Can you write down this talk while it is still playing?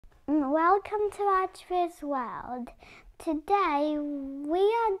Welcome to Rajveer's world. Today we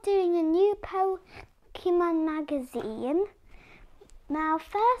are doing a new Pokémon magazine. Now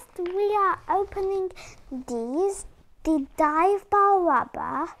first we are opening these, the Dive Bar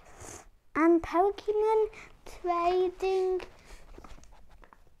Rubber and Pokémon Trading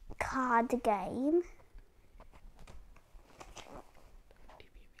Card Game.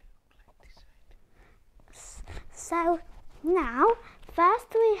 So now first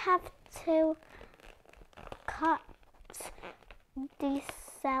we have to cut the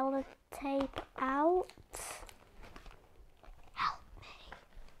sellotape out. Help me.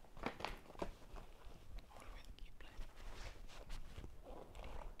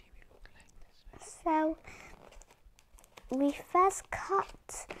 So we first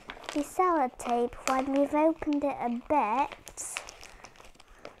cut the sellotape when we've opened it a bit.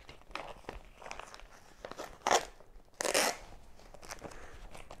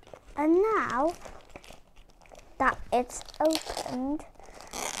 And now that it's opened,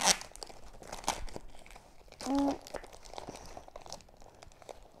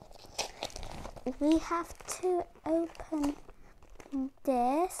 we have to open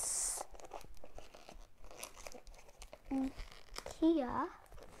this here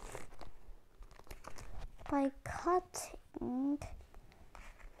by cutting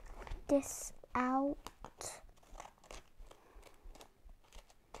this out.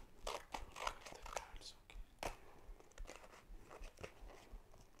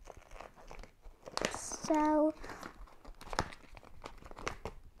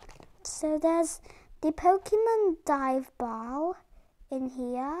 So there's the Pokémon Dive Ball in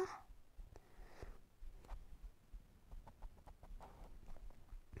here.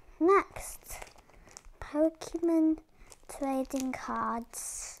 Next, Pokémon Trading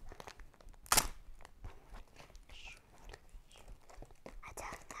Cards. I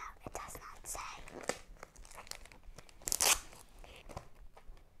don't know, it does not say.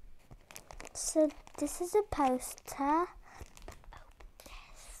 So this is a poster.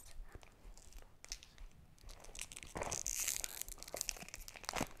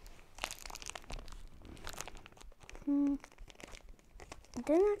 I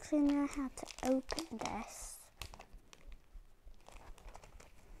don't actually know how to open this.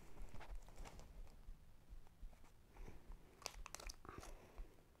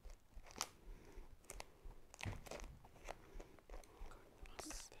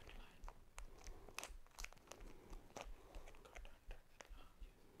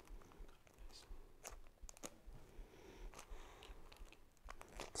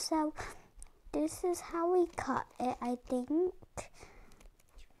 So this is how we cut it, I think.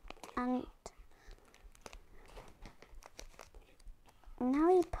 And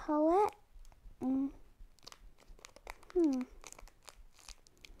now we pull it.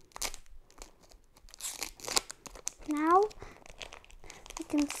 Now you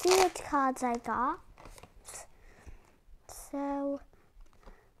can see which cards I got. So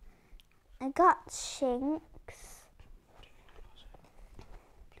I got Shinx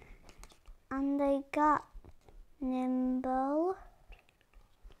and I got Nimble.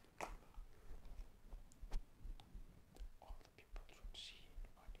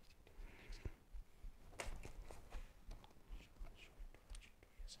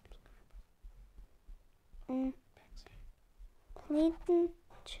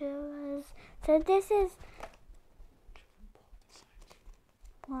 So this is,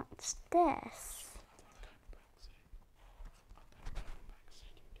 what's this?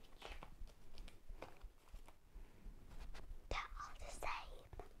 They're all the same.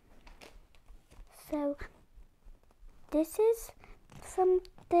 So this is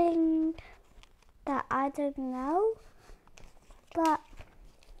something that I don't know, but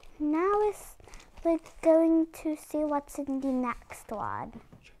now we're going to see what's in the next one.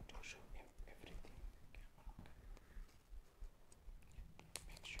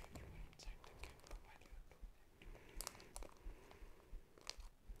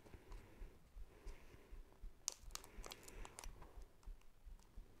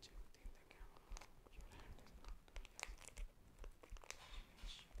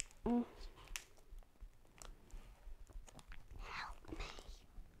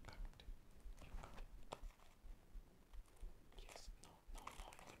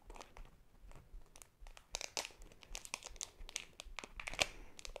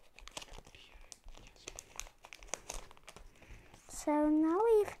 So now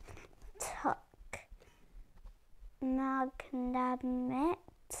we've took Magnemite,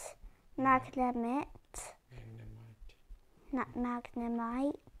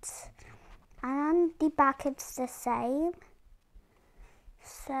 and on the back it's the same.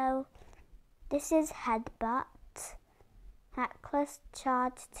 So this is headbutt, necklace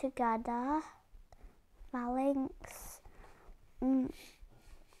charged together, phalanx,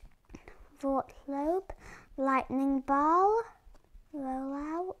 Vort lobe, lightning ball, roll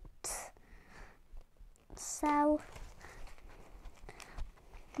out. So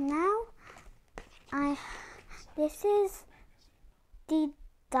now this is the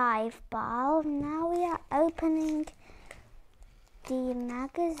dive ball. Now we are opening the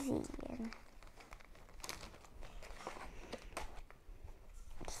magazine.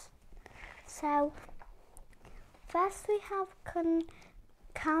 So first we have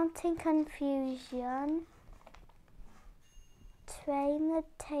Counting Confusion, Trainer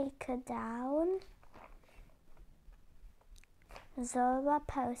Taker Down, Zora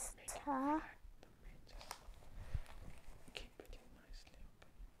Poster,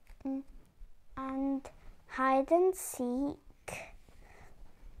 and Hide and Seek,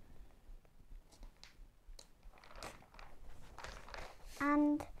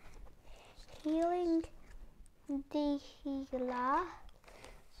 and Healing the Healer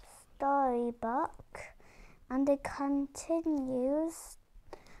storybook, and it continues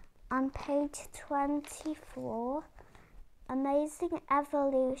on page 24. Amazing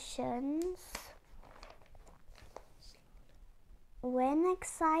Evolutions. Win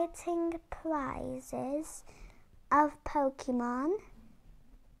exciting prizes of Pokémon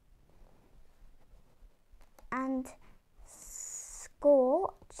and Scorched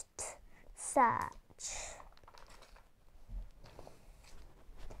Search.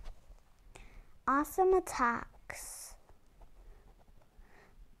 Awesome attacks.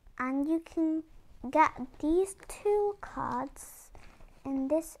 And you can get these 2 cards in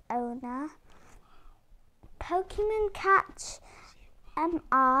this owner. Pokemon Catch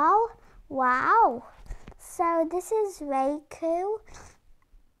MR. Wow. So this is Raikou,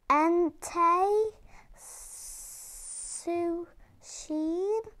 Entei, Sushin.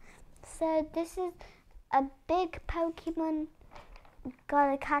 So this is a big Pokemon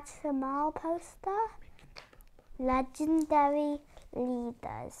Gotta Catch Them All poster. Legendary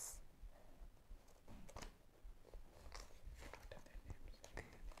leaders.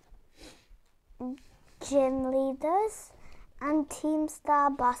 Gym leaders and Team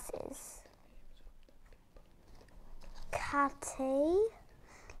Star bosses. Catty,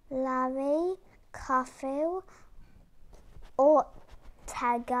 Larry, Kofu,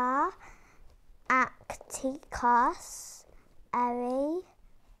 Ortega, Acticos, Eri,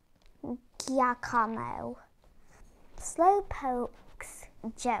 Giacomo. Slowpoke's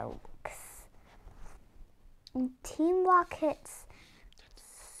jokes. Team Rocket's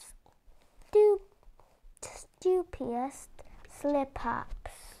stupidest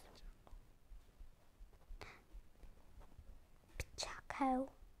slip-ups. Chaco.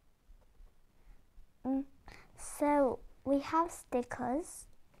 So we have stickers.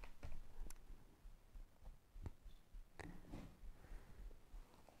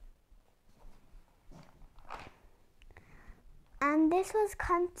 And this was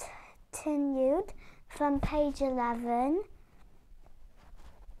continued from page 11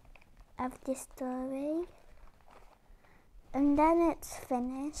 of the story. And then it's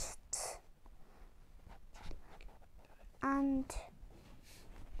finished. And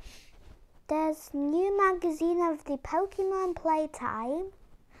there's new magazine of the Pokemon Playtime.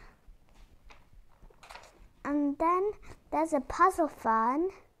 And then there's a puzzle fun.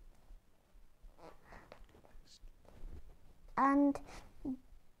 And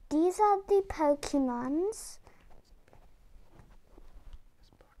these are the Pokemons.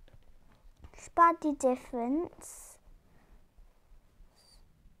 Spot the difference.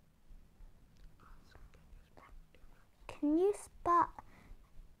 Can you spot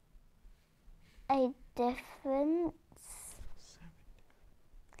a difference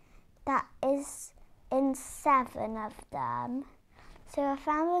that is in 7 of them? So I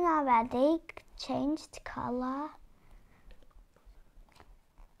found one already, changed colour.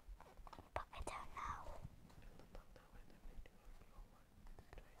 But I don't know.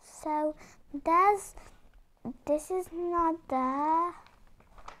 So this is not there.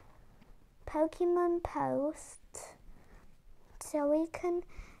 Pokemon Post. So we can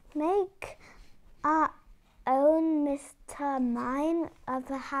make our own Mr. Mime of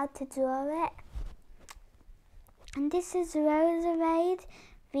how to draw it. And this is Roserade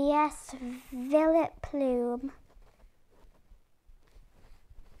vs Violet Plume.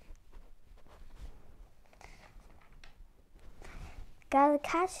 Gotta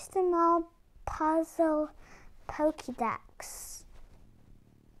catch them all puzzle Pokédex.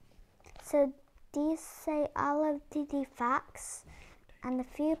 So these say all of the facts and a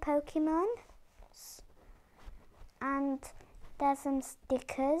few Pokémon. And there's some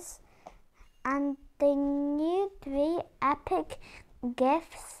stickers. And the new 3 epic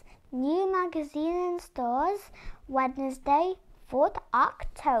gifts, new magazine in stores, Wednesday, 4th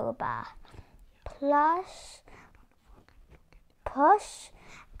October. Plush Push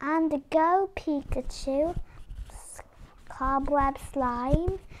and Go Pikachu, Cobweb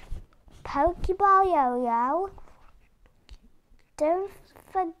Slime, Pokeball Yo-Yo. Don't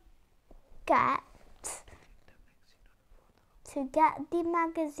forget to get the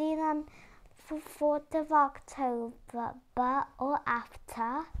magazine on for 4th of October or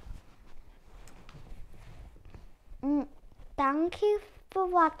after. Thank you for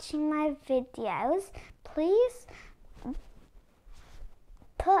watching my videos. Please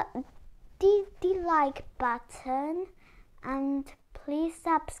put the like button and please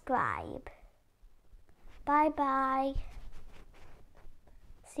subscribe. Bye bye.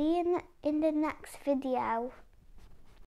 See you in the next video.